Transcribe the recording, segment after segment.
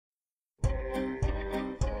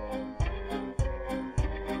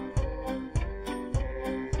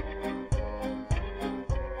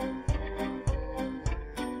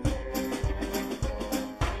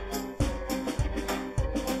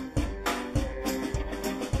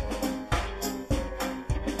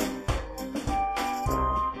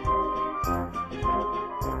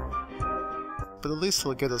least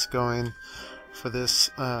it'll get us going for this,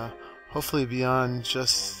 hopefully beyond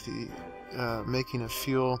just the making of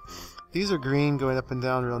fuel. These are green going up and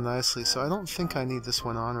down real nicely, so I don't think I need this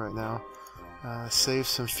one on right now. Save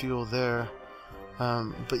some fuel there.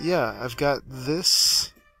 But yeah, I've got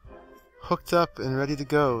this hooked up and ready to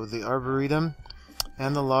go, the Arboretum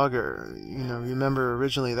and the logger. You know, remember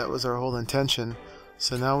originally that was our whole intention.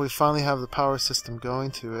 So now we finally have the power system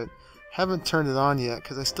going to it. Haven't turned it on yet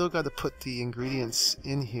because I still got to put the ingredients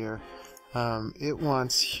in here. It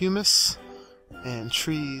wants humus and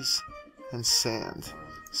trees and sand.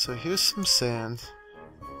 So here's some sand.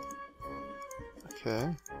 Okay.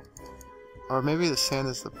 Or maybe the sand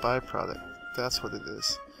is the byproduct. That's what it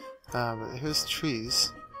is. But here's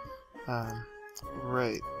trees.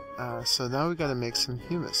 Right. So now we got to make some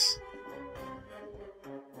humus.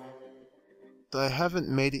 I haven't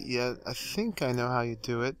made it yet. I think I know how you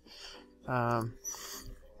do it.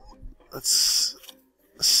 Let's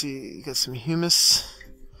see. You got some humus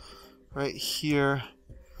right here.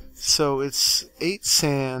 So it's 8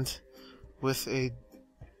 sand with a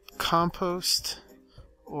compost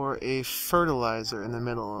or a fertilizer in the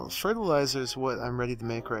middle. Fertilizer is what I'm ready to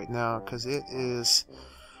make right now because it is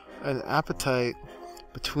an apatite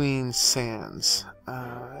between sands,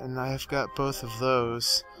 and I've got both of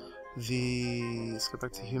those. Let's go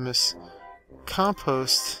back to humus.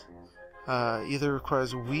 Compost either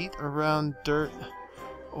requires wheat around dirt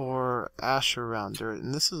or ash around dirt,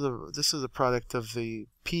 and this is a product of the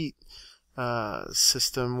peat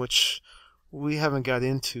system, which we haven't got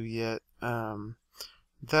into yet.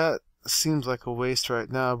 That seems like a waste right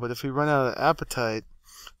now, but if we run out of apatite,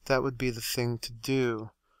 that would be the thing to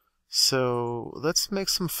do. So let's make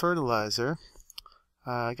some fertilizer.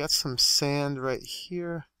 I got some sand right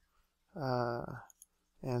here,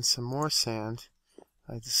 and some more sand.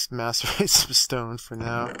 I just macerate some stone for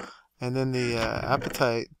now, and then the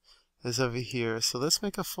apatite is over here. So let's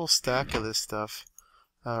make a full stack of this stuff,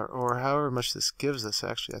 or however much this gives us.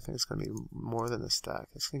 Actually, I think it's going to be more than a stack.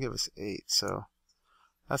 It's going to give us 8, so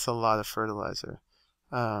that's a lot of fertilizer.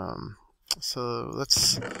 So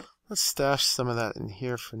let's stash some of that in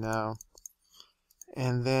here for now,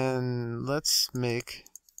 and then let's make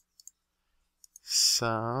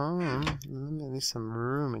some. I need some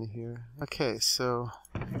room in here. Okay, so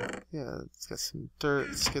yeah, let's get some dirt.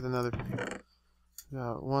 Let's get another.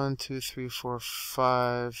 1, 2, 3, 4,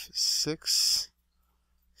 5, 6,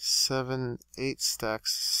 7, 8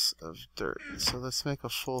 stacks of dirt. So let's make a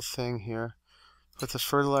full thing here. Put the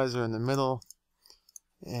fertilizer in the middle,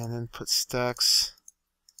 and then put stacks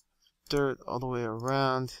of dirt all the way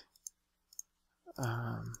around.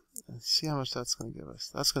 And see how much that's going to give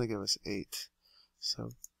us. That's going to give us 8. So,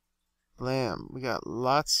 blam, we got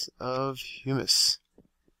lots of humus.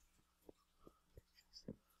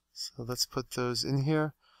 So let's put those in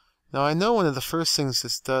here. Now I know one of the first things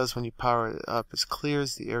this does when you power it up is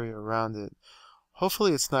clears the area around it.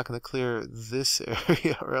 Hopefully it's not going to clear this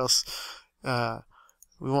area, or else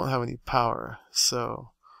we won't have any power.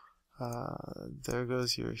 So there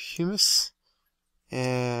goes your humus.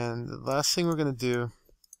 And the last thing we're going to do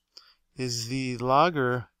is the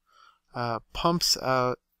logger pumps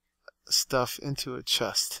out stuff into a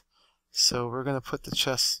chest. So we're going to put the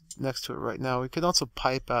chest next to it right now. We could also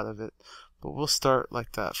pipe out of it, but we'll start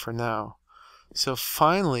like that for now. So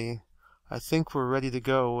finally, I think we're ready to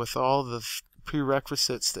go with all the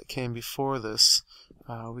prerequisites that came before this.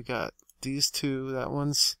 We got these two. That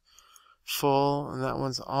one's full, and that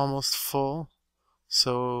one's almost full.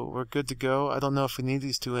 So we're good to go. I don't know if we need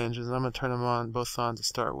these 2 engines. I'm going to turn them both on to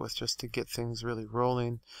start with, just to get things really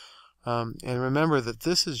rolling. And remember that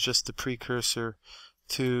this is just the precursor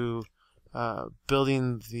to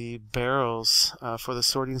building the barrels for the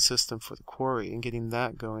sorting system for the quarry and getting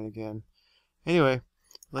that going again. Anyway,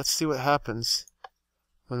 let's see what happens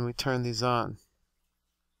when we turn these on.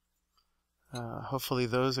 Hopefully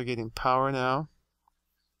those are getting power now.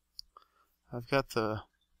 I've got the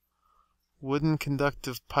wooden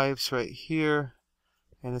conductive pipes right here,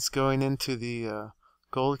 and it's going into the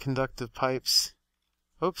gold conductive pipes.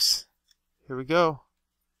 Oops, here we go.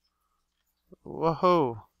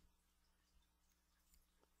 Whoa!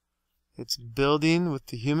 It's building with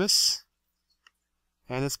the humus,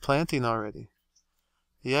 and it's planting already.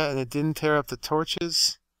 Yeah, and it didn't tear up the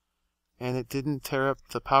torches, and it didn't tear up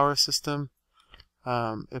the power system.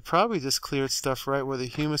 It probably just cleared stuff right where the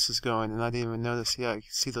humus is going, and I didn't even notice. Yeah, you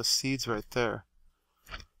can see those seeds right there.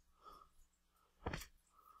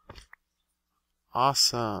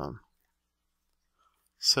 Awesome.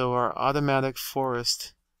 So our automatic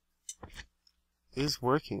forest is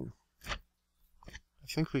working.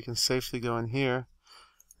 I think we can safely go in here.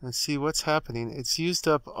 and see what's happening. It's used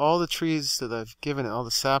up all the trees that I've given it, all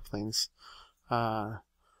the saplings,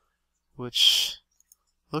 which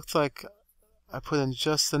looked like I put in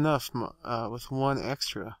just enough with one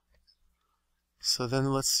extra. So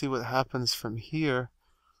then let's see what happens from here.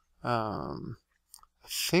 I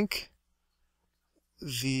think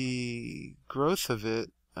the growth of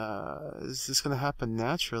it is just going to happen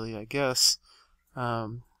naturally, I guess.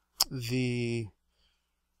 The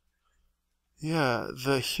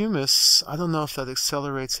humus, I don't know if that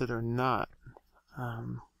accelerates it or not.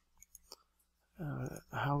 How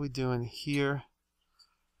are we doing here?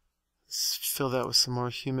 Let's fill that with some more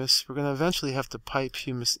humus. We're going to eventually have to pipe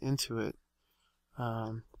humus into it.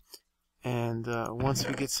 Once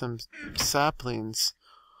we get some saplings,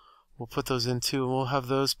 we'll put those in too, and we'll have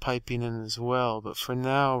those piping in as well. But for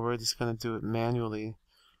now, we're just going to do it manually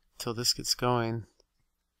until this gets going.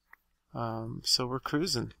 So we're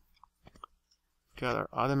cruising. Got our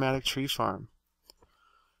automatic tree farm.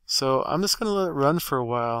 So I'm just going to let it run for a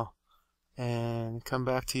while and come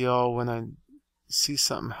back to y'all when I see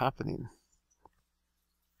something happening.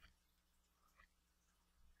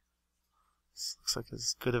 This looks like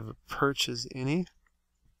as good of a perch as any.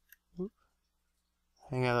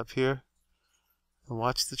 Hang out up here and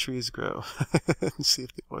watch the trees grow and see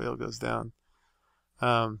if the oil goes down.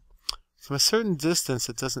 From a certain distance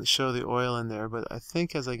it doesn't show the oil in there, but I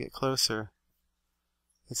think as I get closer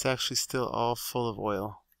it's actually still all full of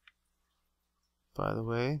oil. By the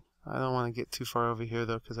way, I don't want to get too far over here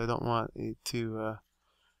though, because I don't want it to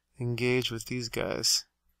engage with these guys.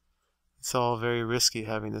 It's all very risky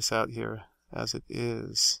having this out here as it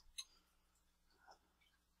is.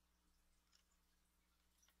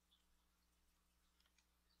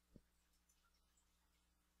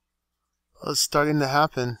 Well, it's starting to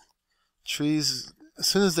happen. Trees, as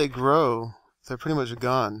soon as they grow, they're pretty much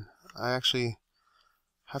gone. I actually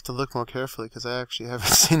have to look more carefully because I actually haven't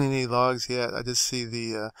seen any logs yet. I just see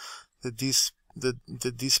the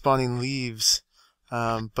despawning leaves.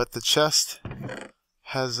 But the chest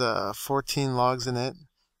has 14 logs in it,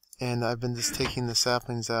 and I've been just taking the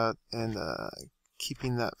saplings out and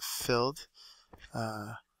keeping that filled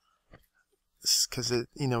because we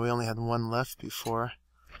only had one left before,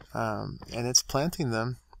 and it's planting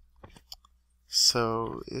them,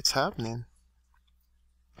 so it's happening.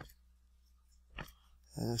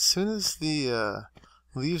 And as soon as the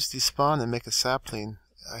leaves despawn and make a sapling,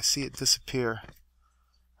 I see it disappear.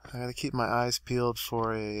 I gotta keep my eyes peeled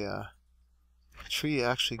for a tree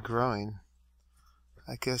actually growing.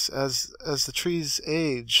 I guess as the trees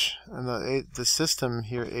age and the system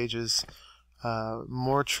here ages,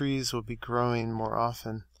 more trees will be growing more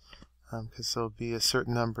often, because there'll be a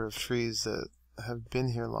certain number of trees that have been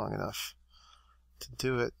here long enough to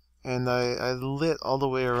do it. And I lit all the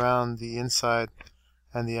way around the inside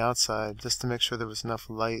and the outside just to make sure there was enough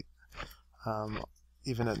light,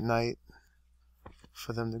 even at night,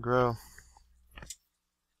 for them to grow.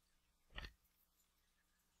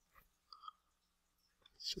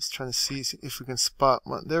 Just trying to see if we can spot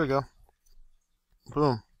one. There we go.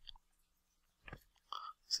 Boom.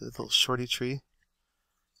 It's a little shorty tree.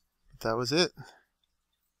 That was it.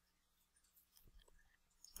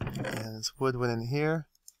 And this wood went in here.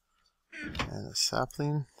 And a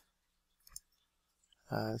sapling.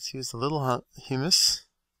 It's used a little humus,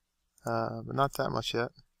 but not that much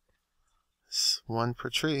yet. It's one per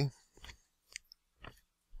tree.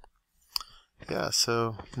 Yeah,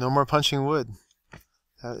 so no more punching wood.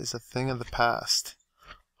 That is a thing of the past.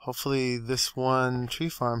 Hopefully this one tree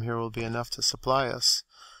farm here will be enough to supply us,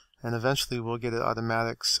 and eventually we'll get it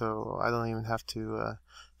automatic so I don't even have to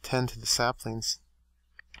tend to the saplings.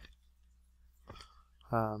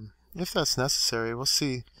 If that's necessary, we'll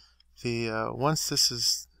see. Once this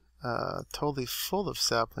is totally full of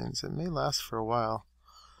saplings, it may last for a while.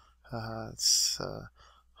 You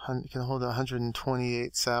can hold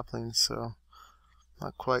 128 saplings, so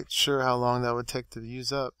not quite sure how long that would take to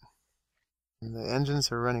use up. And the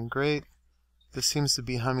engines are running great. This seems to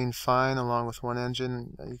be humming fine along with one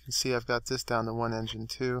engine. You can see I've got this down to one engine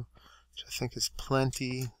too, which I think is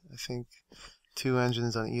plenty. I think 2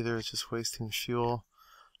 engines on either is just wasting fuel.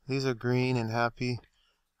 These are green and happy.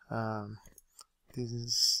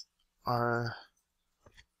 These are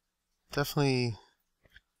definitely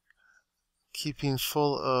keeping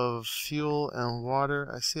full of fuel and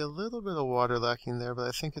water. I see a little bit of water lacking there, but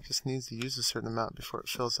I think it just needs to use a certain amount before it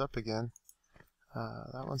fills up again.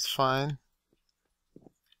 That one's fine.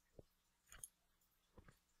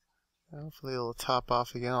 Hopefully it'll top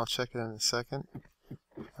off again. I'll check it in a second.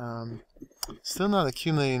 Still not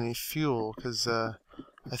accumulating any fuel because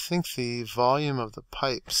I think the volume of the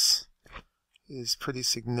pipes is pretty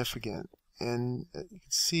significant. And you can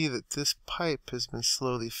see that this pipe has been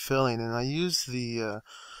slowly filling, and I use the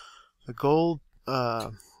gold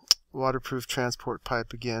waterproof transport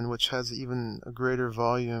pipe again, which has even a greater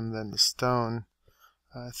volume than the stone.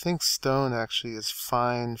 I think stone actually is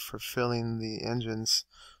fine for filling the engines,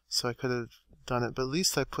 so I could have done it, but at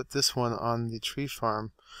least I put this one on the tree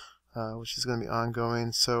farm, which is going to be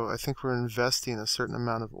ongoing. So I think we're investing a certain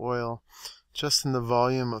amount of oil just in the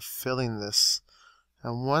volume of filling this.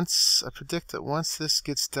 And I predict that once this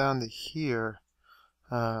gets down to here,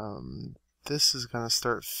 this is going to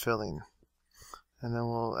start filling. And then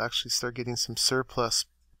we'll actually start getting some surplus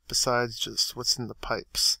besides just what's in the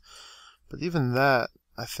pipes. But even that,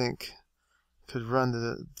 I think, could run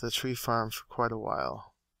the tree farm for quite a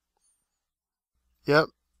while. Yep,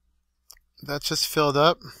 that just filled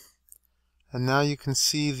up. And now you can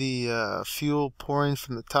see the fuel pouring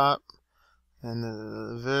from the top, and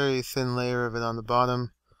a very thin layer of it on the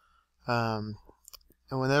bottom. And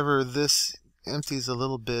whenever this empties a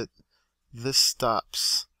little bit, this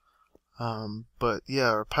stops. But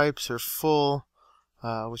yeah, our pipes are full,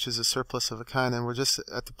 which is a surplus of a kind, and we're just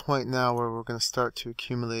at the point now where we're going to start to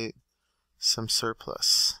accumulate some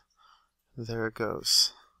surplus. There it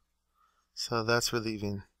goes. So that's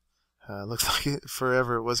relieving. Looks like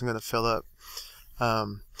forever it wasn't going to fill up.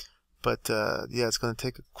 But yeah, it's going to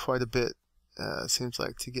take quite a bit. It seems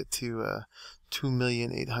like to get to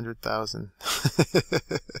 2,800,000.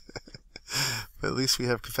 But at least we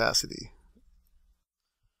have capacity.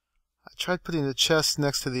 I tried putting a chest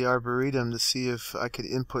next to the arboretum to see if I could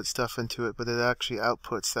input stuff into it, but it actually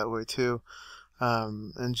outputs that way too.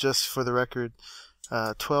 And just for the record,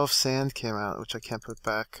 12 sand came out, which I can't put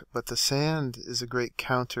back. But the sand is a great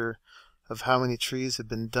counter of how many trees have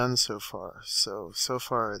been done so far. So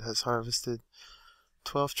far it has harvested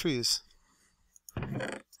 12 trees.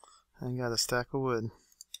 And got a stack of wood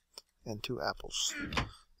and 2 apples.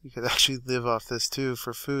 You could actually live off this too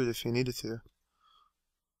for food if you needed to.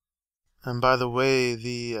 And by the way,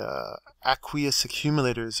 the aqueous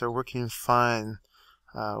accumulators are working fine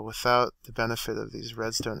without the benefit of these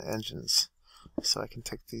redstone engines. So I can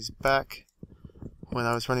take these back. When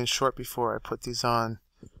I was running short before, I put these on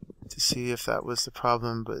to see if that was the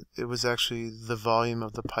problem, but it was actually the volume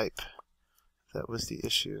of the pipe that was the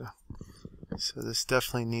issue. So this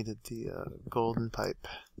definitely needed the golden pipe.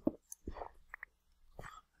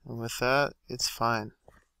 And with that, it's fine.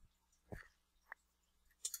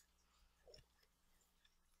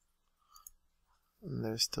 And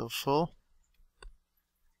they're still full.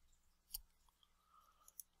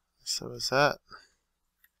 So is that.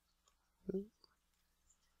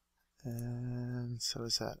 And so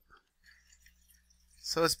is that.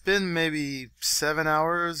 So it's been maybe 7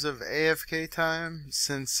 hours of AFK time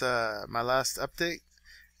since my last update,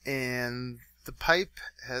 and the pipe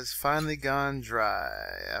has finally gone dry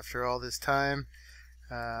after all this time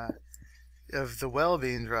of the well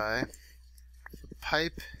being dry. The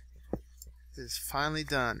pipe is finally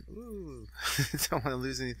done. Ooh, don't want to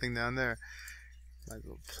lose anything down there. Might as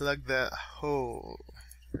well plug that hole.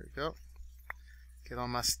 There we go. Get all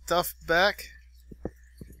my stuff back.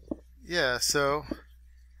 Yeah, so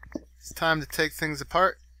it's time to take things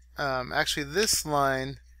apart. Actually, this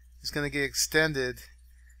line is going to get extended.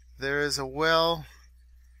 There is a well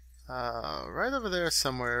right over there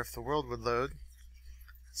somewhere if the world would load.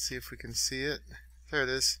 Let's see if we can see it. There it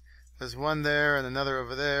is. There's one there and another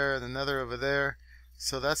over there and another over there.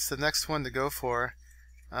 So that's the next one to go for.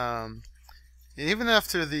 And even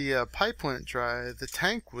after the pipe went dry, the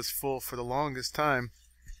tank was full for the longest time.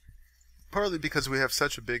 Partly because we have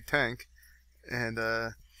such a big tank. And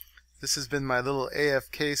this has been my little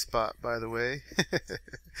AFK spot, by the way,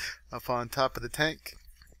 up on top of the tank,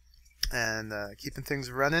 and keeping things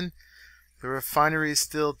running. The refinery is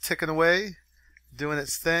still ticking away, doing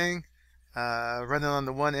its thing, running on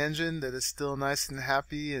the one engine that is still nice and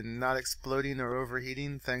happy and not exploding or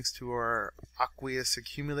overheating thanks to our aqueous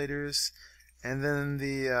accumulators. And then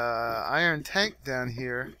the iron tank down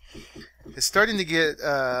here is starting to get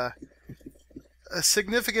a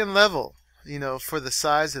significant level. You know, for the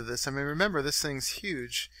size of this. I mean, remember, this thing's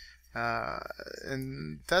huge.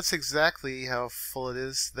 And that's exactly how full it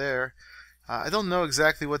is there. I don't know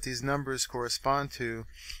exactly what these numbers correspond to,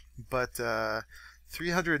 but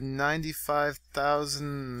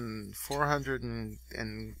 395,400 and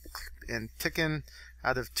ticking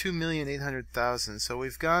out of 2,800,000. So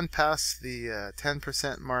we've gone past the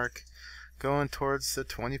 10% mark, going towards the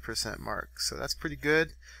 20% mark. So that's pretty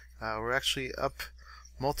good. We're actually up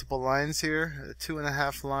multiple lines here,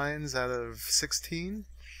 2.5 lines out of 16.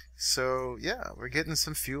 So yeah, we're getting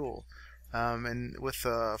some fuel. and with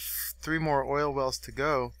 3 more oil wells to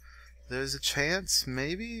go, there's a chance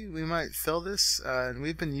maybe we might fill this, and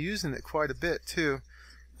we've been using it quite a bit too.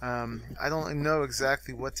 I don't know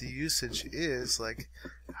exactly what the usage is, like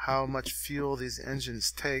how much fuel these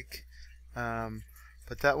engines take,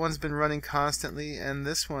 but that one's been running constantly, and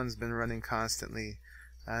this one's been running constantly,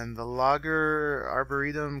 and the logger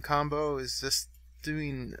arboretum combo is just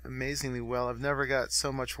doing amazingly well. I've never got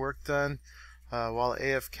so much work done while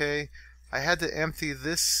AFK. I had to empty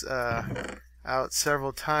this out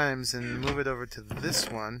several times and move it over to this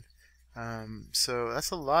one. So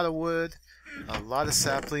that's a lot of wood, a lot of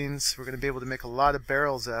saplings. We're going to be able to make a lot of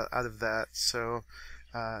barrels out of that. So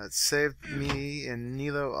it saved me and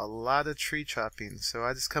Nilo a lot of tree chopping. So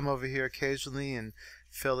I just come over here occasionally and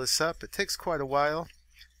fill this up. It takes quite a while.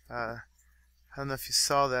 I don't know if you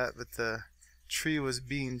saw that, but the tree was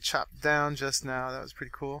being chopped down just now. That was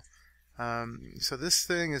pretty cool. So this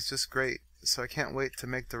thing is just great. So I can't wait to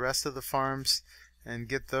make the rest of the farms and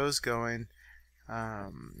get those going.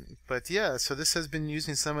 But yeah, so this has been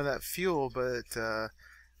using some of that fuel, but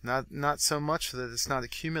not so much that it's not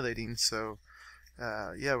accumulating. So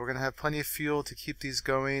yeah, we're gonna have plenty of fuel to keep these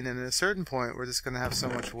going, and at a certain point we're just gonna have so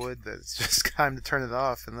much wood that it's just time to turn it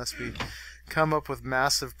off, unless we come up with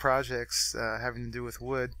massive projects having to do with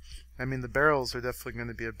wood. I mean, the barrels are definitely going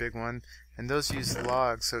to be a big one, and those use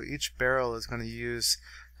logs, so each barrel is going to use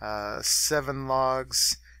 7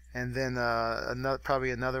 logs, and then probably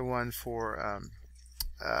another one for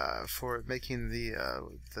making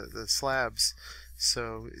the slabs.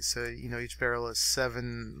 So you know, each barrel is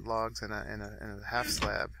 7 logs and a half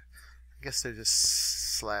slab. I guess they're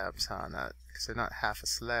just slabs, huh? Not because they're not half a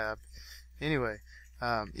slab. Anyway,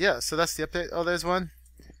 yeah. So that's the update. Oh, there's one.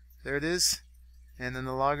 There it is. And then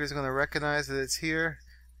the logger is going to recognize that it's here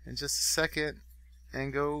in just a second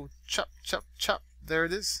and go chop, chop, chop. There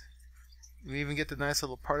it is. We even get the nice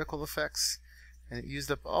little particle effects. And it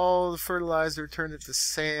used up all the fertilizer, turned it to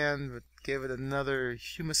sand, but gave it another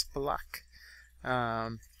humus block.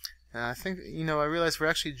 And I think, you know, I realized we're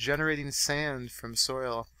actually generating sand from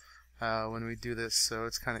soil when we do this, so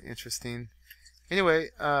it's kind of interesting. Anyway,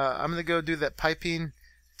 I'm going to go do that piping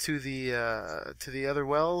to the other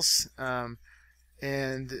wells.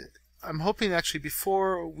 And I'm hoping, actually,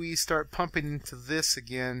 before we start pumping into this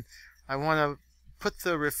again, I want to put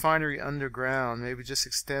the refinery underground, maybe just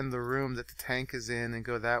extend the room that the tank is in and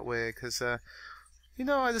go that way, because you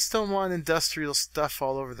know, I just don't want industrial stuff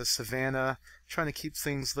all over the savannah. I'm trying to keep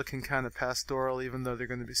things looking kind of pastoral, even though they're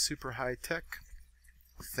going to be super high tech.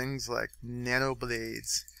 Things like nano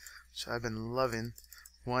blades, which I've been loving.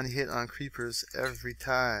 1 hit on creepers every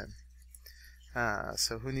time.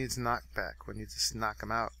 So who needs knockback when you just knock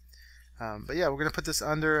them out? But yeah, we're going to put this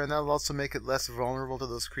under, and that'll also make it less vulnerable to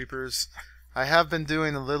those creepers. I have been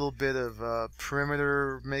doing a little bit of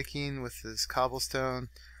perimeter making with this cobblestone.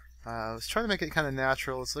 I was trying to make it kind of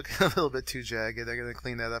natural. It's looking a little bit too jagged. I'm going to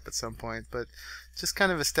clean that up at some point. But just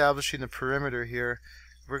kind of establishing a perimeter here.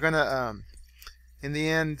 We're going to, in the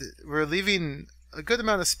end, we're leaving a good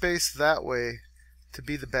amount of space that way to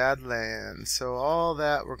be the Badlands. So all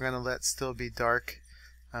that we're going to let still be dark,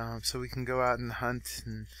 so we can go out and hunt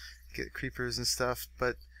and get creepers and stuff.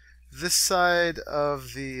 But this side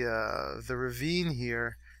of the ravine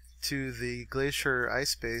here to the glacier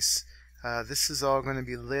ice base, this is all going to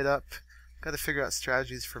be lit up. Got to figure out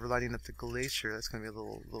strategies for lighting up the glacier. That's going to be a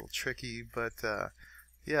little tricky, but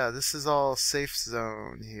yeah, this is all safe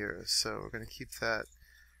zone here, so we're going to keep that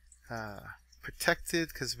protected,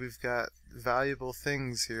 because we've got valuable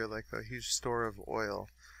things here, like a huge store of oil.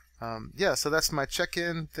 Yeah, so that's my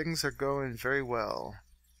check-in. Things are going very well.